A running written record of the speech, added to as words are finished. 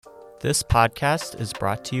This podcast is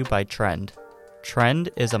brought to you by Trend. Trend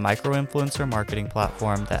is a micro-influencer marketing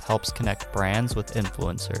platform that helps connect brands with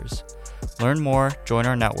influencers. Learn more, join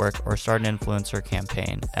our network, or start an influencer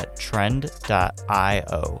campaign at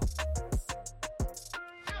trend.io.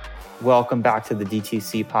 Welcome back to the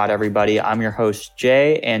DTC Pod, everybody. I'm your host,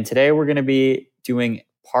 Jay, and today we're going to be doing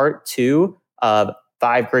part 2 of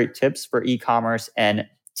 5 great tips for e-commerce and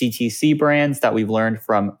DTC brands that we've learned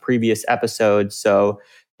from previous episodes. So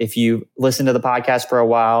if you listened to the podcast for a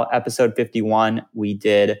while, episode 51, we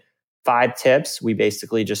did 5 tips. We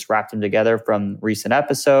basically just wrapped them together from recent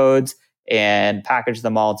episodes and packaged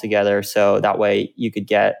them all together. So that way you could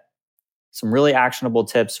get some really actionable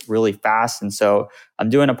tips really fast. And so I'm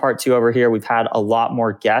doing a part 2 over here. We've had a lot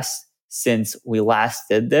more guests since we last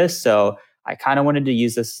did this. So I kind of wanted to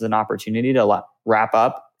use this as an opportunity to wrap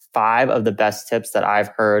up 5 of the best tips that I've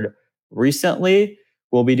heard recently.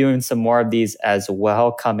 We'll be doing some more of these as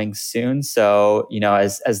well coming soon. So,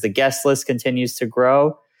 as the guest list continues to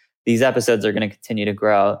grow, these episodes are going to continue to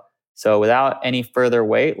grow. So without any further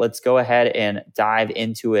wait, let's go ahead and dive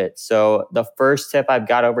into it. So the first tip I've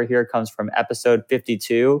got over here comes from episode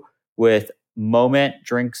 52 with Moment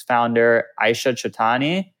Drinks founder Aisha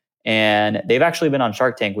Chitani. And they've actually been on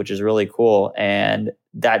Shark Tank, which is really cool. And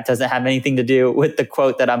that doesn't have anything to do with the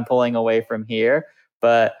quote that I'm pulling away from here.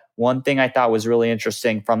 But one thing I thought was really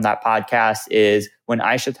interesting from that podcast is when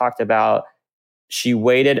Aisha talked about she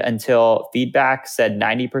waited until feedback said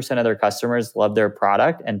 90% of their customers loved their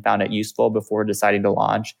product and found it useful before deciding to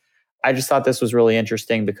launch. I just thought this was really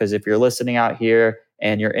interesting because if you're listening out here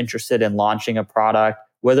and you're interested in launching a product,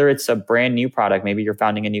 whether it's a brand new product, maybe you're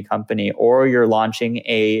founding a new company, or you're launching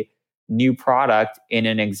a new product in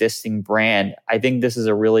an existing brand, I think this is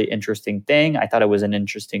a really interesting thing. I thought it was an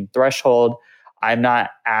interesting threshold. I'm not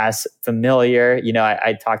as familiar.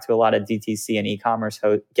 I talk to a lot of DTC and e-commerce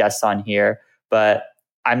guests on here, but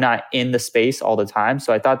I'm not in the space all the time.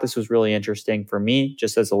 So I thought this was really interesting for me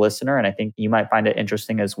just as a listener. And I think you might find it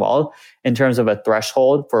interesting as well in terms of a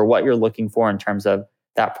threshold for what you're looking for in terms of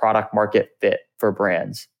that product market fit for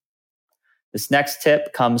brands. This next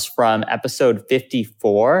tip comes from episode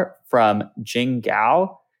 54 from Jing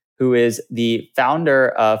Gao, who is the founder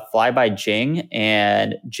of Fly by Jing.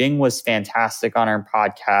 And Jing was fantastic on our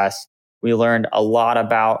podcast. We learned a lot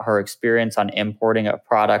about her experience on importing a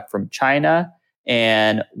product from China.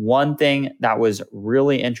 And one thing that was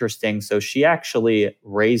really interesting, so she actually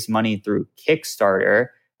raised money through Kickstarter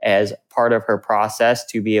as part of her process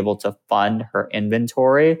to be able to fund her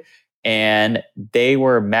inventory. And they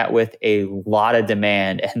were met with a lot of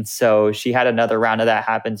demand. And so she had another round of that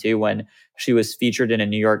happen too when she was featured in a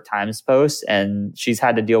New York Times post. And she's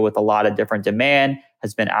had to deal with a lot of different demand,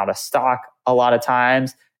 has been out of stock a lot of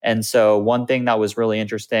times. And so one thing that was really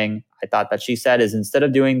interesting, I thought that she said is instead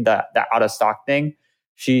of doing the out of stock thing,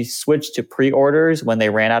 she switched to pre-orders when they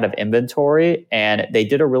ran out of inventory. And they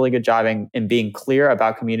did a really good job in being clear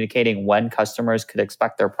about communicating when customers could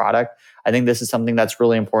expect their product. I think this is something that's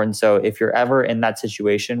really important. So if you're ever in that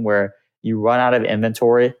situation where you run out of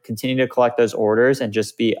inventory, continue to collect those orders and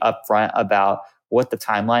just be upfront about what the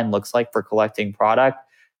timeline looks like for collecting product.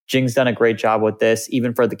 Jing's done a great job with this,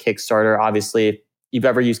 even for the Kickstarter. Obviously, if you've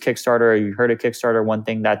ever used Kickstarter or you've heard of Kickstarter, one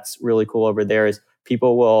thing that's really cool over there is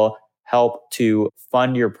people will help to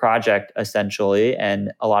fund your project essentially.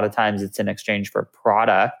 And a lot of times it's in exchange for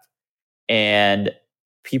product. And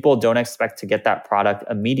people don't expect to get that product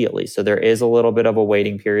immediately. So there is a little bit of a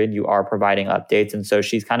waiting period. You are providing updates. And so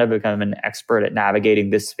she's kind of become an expert at navigating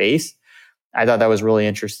this space. I thought that was really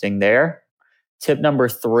interesting there. Tip number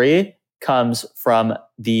 3 comes from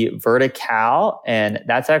the Vertical. And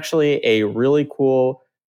that's actually a really cool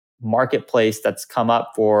marketplace that's come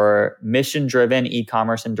up for mission-driven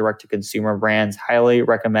e-commerce and direct-to-consumer brands. Highly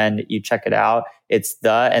recommend you check it out. It's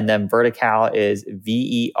and then Vertical is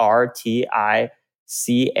VERTICALE.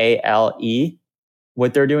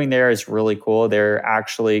 What they're doing there is really cool. They're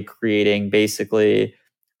actually creating basically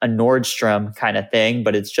a Nordstrom kind of thing,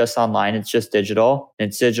 but it's just online. It's just digital.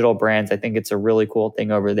 It's digital brands. I think it's a really cool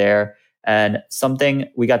thing over there. And something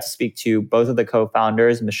we got to speak to both of the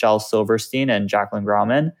co-founders, Michelle Silverstein and Jacqueline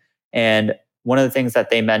Grauman. And one of the things that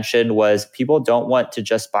they mentioned was people don't want to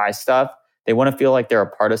just buy stuff. They want to feel like they're a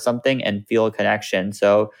part of something and feel a connection.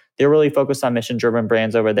 So they're really focused on mission-driven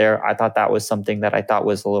brands over there. I thought that was something that I thought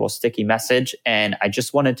was a little sticky message. And I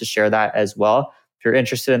just wanted to share that as well. If you're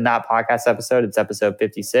interested in that podcast episode, it's episode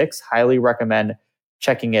 56. Highly recommend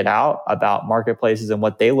checking it out about marketplaces and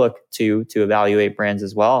what they look to evaluate brands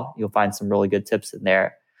as well. You'll find some really good tips in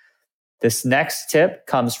there. This next tip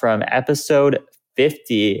comes from episode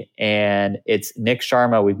 50, and it's Nick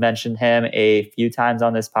Sharma. We've mentioned him a few times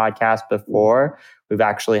on this podcast before. We've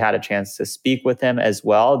actually had a chance to speak with him as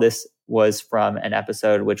well. This was from an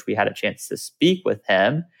episode which we had a chance to speak with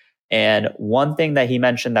him. And one thing that he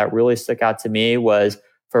mentioned that really stuck out to me was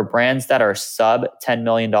for brands that are sub $10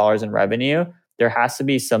 million in revenue, there has to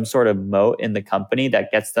be some sort of moat in the company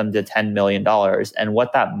that gets them to $10 million. And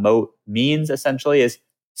what that moat means essentially is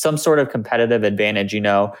some sort of competitive advantage,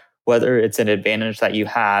 whether it's an advantage that you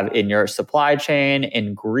have in your supply chain,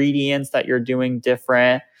 ingredients that you're doing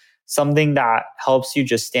different, something that helps you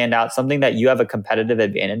just stand out, something that you have a competitive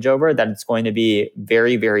advantage over that it's going to be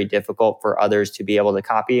very, very difficult for others to be able to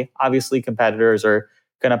copy. Obviously, competitors are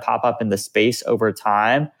going to pop up in the space over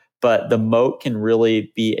time, but the moat can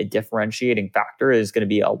really be a differentiating factor. It is going to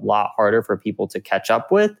be a lot harder for people to catch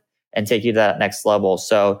up with and take you to that next level.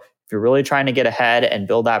 So if you're really trying to get ahead and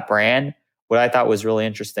build that brand, what I thought was really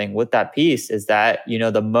interesting with that piece is that,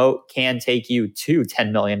 the moat can take you to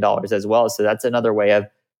 $10 million as well. So that's another way of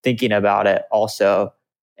thinking about it also.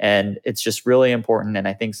 And it's just really important. And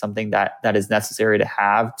I think something that is necessary to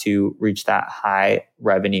have to reach that high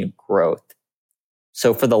revenue growth.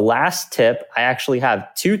 So for the last tip, I actually have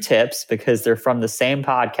 2 tips because they're from the same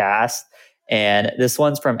podcast. And this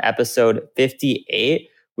one's from episode 58.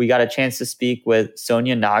 We got a chance to speak with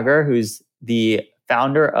Sonia Nagar, who's the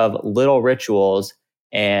founder of Little Rituals.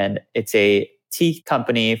 And it's a tea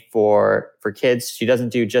company for kids. She doesn't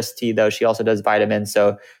do just tea though. She also does vitamins.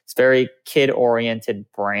 So it's very kid-oriented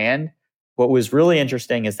brand. What was really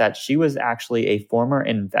interesting is that she was actually a former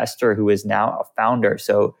investor who is now a founder.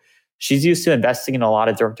 So she's used to investing in a lot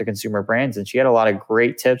of direct-to-consumer brands, and she had a lot of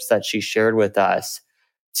great tips that she shared with us.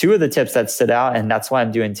 2 of the tips that stood out, and that's why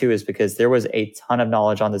I'm doing 2, is because there was a ton of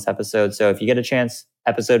knowledge on this episode. So if you get a chance,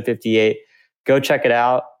 episode 58, go check it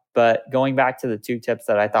out. But going back to the 2 tips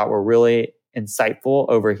that I thought were really insightful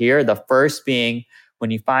over here. The first being, when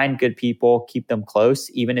you find good people, keep them close,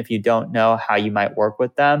 even if you don't know how you might work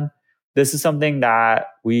with them. This is something that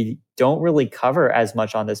we don't really cover as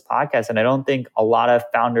much on this podcast. And I don't think a lot of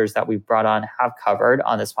founders that we've brought on have covered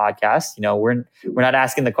on this podcast. We're not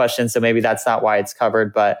asking the question, so maybe that's not why it's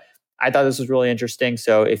covered. But I thought this was really interesting.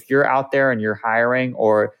 So if you're out there and you're hiring,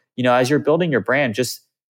 or, as you're building your brand, just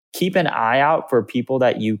keep an eye out for people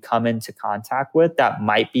that you come into contact with that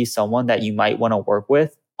might be someone that you might want to work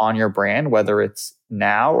with on your brand, whether it's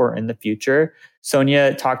now or in the future.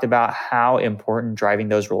 Sonia talked about how important driving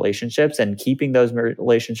those relationships and keeping those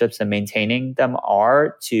relationships and maintaining them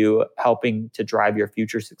are to helping to drive your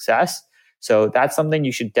future success. So that's something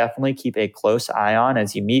you should definitely keep a close eye on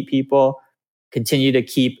as you meet people. Continue to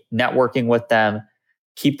keep networking with them,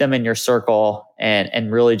 keep them in your circle,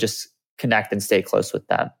 and really just connect and stay close with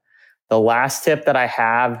them. The last tip that I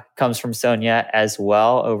have comes from Sonia as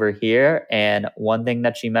well over here. And one thing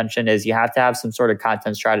that she mentioned is you have to have some sort of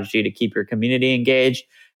content strategy to keep your community engaged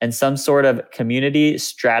and some sort of community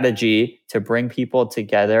strategy to bring people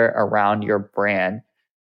together around your brand.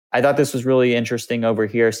 I thought this was really interesting over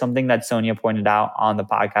here. Something that Sonia pointed out on the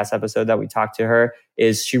podcast episode that we talked to her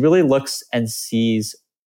is she really looks and sees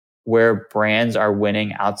where brands are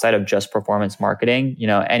winning outside of just performance marketing.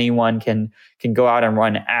 Anyone can go out and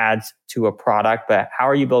run ads to a product, but how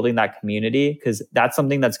are you building that community? Because that's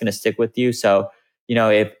something that's going to stick with you. So,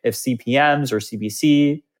 if CPMs or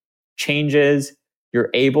CPC changes,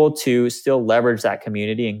 you're able to still leverage that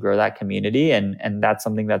community and grow that community. And that's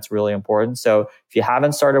something that's really important. So if you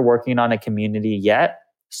haven't started working on a community yet,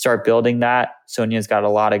 start building that. Sonia's got a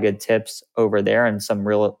lot of good tips over there and some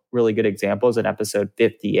really good examples in episode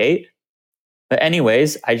 58. But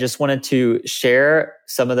anyways, I just wanted to share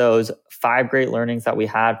some of those 5 great learnings that we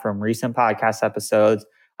had from recent podcast episodes.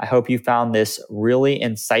 I hope you found this really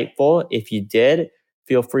insightful. If you did,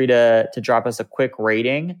 feel free to drop us a quick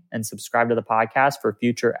rating and subscribe to the podcast for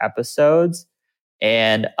future episodes.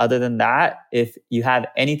 And other than that, if you have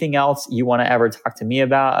anything else you want to ever talk to me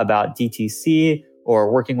about DTC,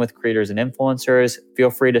 or working with creators and influencers,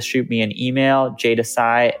 feel free to shoot me an email,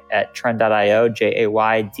 jaydesai@trend.io,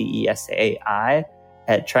 JAYDESAI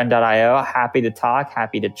 @trend.io. Happy to talk,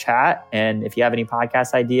 happy to chat. And if you have any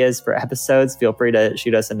podcast ideas for episodes, feel free to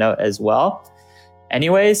shoot us a note as well.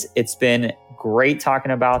 Anyways, it's been great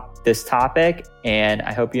talking about this topic, and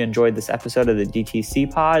I hope you enjoyed this episode of the DTC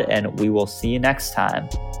Pod, and we will see you next time.